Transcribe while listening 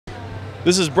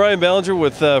This is Brian Ballinger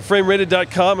with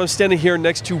FrameRated.com. I'm standing here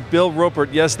next to Bill Ropert.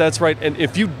 Yes, that's right. And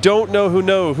if you don't know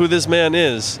who this man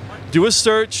is, do a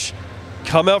search,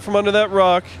 come out from under that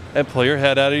rock, and pull your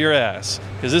head out of your ass.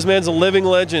 Because this man's a living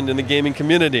legend in the gaming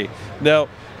community. Now,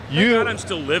 Thank God I'm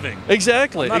still living.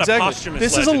 Exactly, I'm not exactly. A posthumous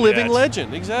this is a living yet.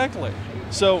 legend, exactly.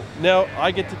 So now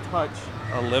I get to touch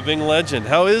a living legend.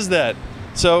 How is that?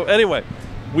 So anyway,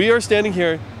 we are standing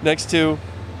here next to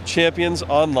Champions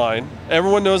Online.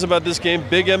 Everyone knows about this game,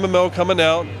 big MMO coming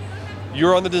out.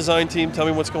 You're on the design team. Tell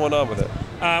me what's going on with it.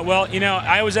 Well,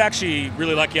 I was actually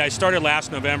really lucky. I started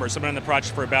last November, so I've been on the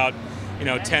project for about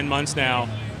 10 months now.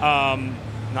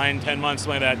 9-10 months,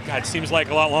 something like that. God, it seems like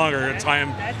a lot longer.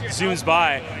 Time zooms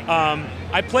by.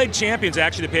 I played Champions,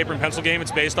 actually, the paper and pencil game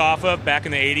it's based off of, back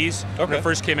in the 80s when it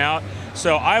first came out.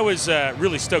 So I was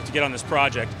really stoked to get on this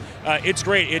project. It's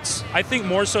great. It's, I think,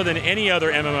 more so than any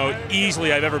other MMO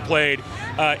easily I've ever played,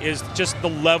 is just the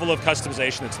level of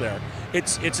customization that's there.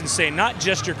 It's insane. Not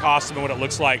just your costume and what it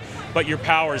looks like, but your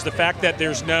powers. The fact that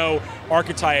there's no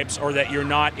archetypes, or that you're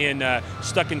not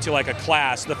stuck into like a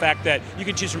class. The fact that you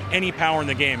can choose from any power in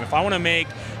the game. If I want to make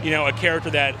a character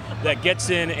that gets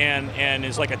in and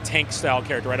is like a tank style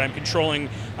character, right? I'm controlling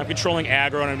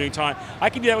aggro and I'm doing taunt.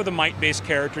 I can do that with a might-based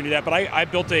character and do that, but I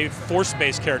built a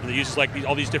force-based character that uses like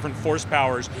all these different force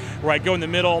powers, where I'd go in the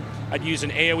middle, I'd use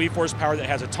an AoE force power that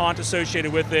has a taunt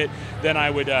associated with it, then I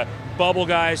would bubble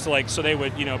guys to so they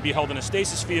would be held in a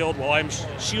stasis field while I'm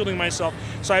shielding myself.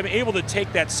 So I'm able to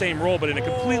take that same role, but in a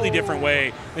completely different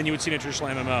way than you would see in a traditional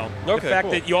MMO. Okay, the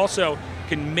fact that you also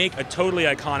can make a totally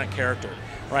iconic character.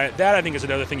 Right, that I think is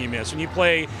another thing you miss. When you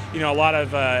play, a lot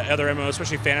of other MMOs,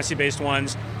 especially fantasy-based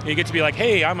ones, you get to be like,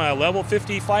 hey, I'm a level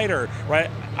 50 fighter, right?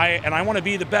 I want to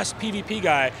be the best PvP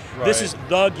guy. Right. This is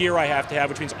the gear I have to have,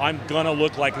 which means I'm gonna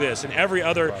look like this. And every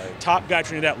other top guy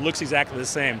trying to do that looks exactly the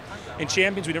same. In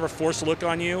Champions, we never force a look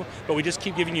on you, but we just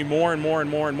keep giving you more and more and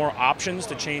more and more options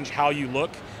to change how you look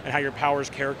and how your powers,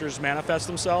 characters manifest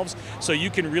themselves, so you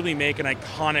can really make an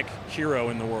iconic hero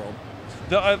in the world.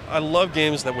 I love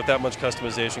games with that much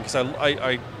customization, because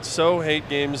I so hate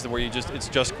games where it's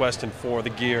just questing for the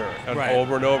gear and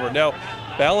over and over. Now,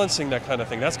 balancing that kind of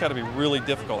thing, that's got to be really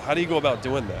difficult. How do you go about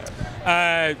doing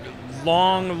that?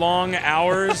 Long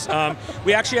hours.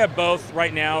 We actually have both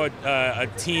right now a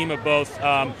team of both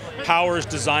powers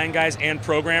design guys and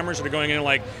programmers that are going in and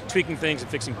like tweaking things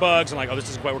and fixing bugs and like, oh, this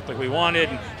doesn't quite work like we wanted,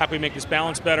 and how can we make this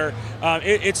balance better?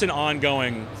 It's an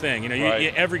ongoing thing.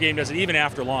 Every game does it, even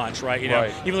after launch, right?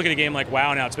 Even look at a game like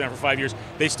WoW now, it's been out for 5 years.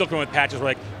 They still come with patches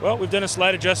where like, well, we've done a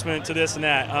slight adjustment to this and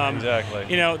that. Exactly.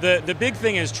 The big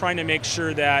thing is trying to make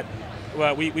sure that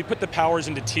we put the powers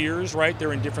into tiers, right?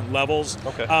 They're in different levels,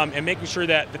 and making sure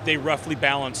that they roughly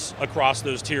balance across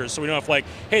those tiers. So we know if like,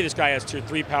 hey, this guy has tier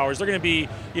 3 powers, they're going to be,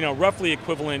 roughly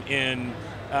equivalent in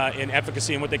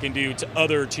efficacy and what they can do to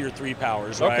other tier 3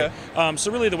 powers, right?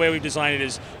 So really the way we've designed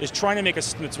it is trying to make a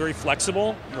system that's very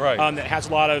flexible, that has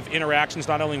a lot of interactions,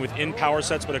 not only within power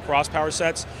sets, but across power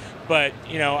sets. But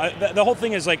the whole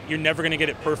thing is like, you're never going to get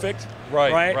it perfect,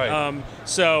 right?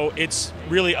 So it's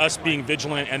really us being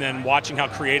vigilant and then watching how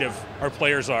creative our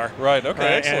players are. Right. Okay.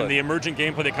 Excellent. And the emergent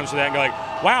gameplay that comes with that, and go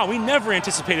like, wow, we never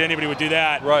anticipated anybody would do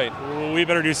that. Right. We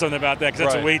better do something about that,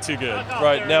 because that's way too good.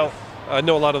 Right. Now, I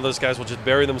know a lot of those guys will just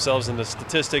bury themselves in the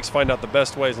statistics, find out the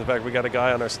best ways. In fact, we got a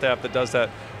guy on our staff that does that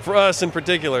for us in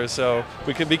particular. So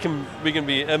we can be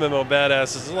MMO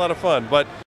badasses. It's a lot of fun, but.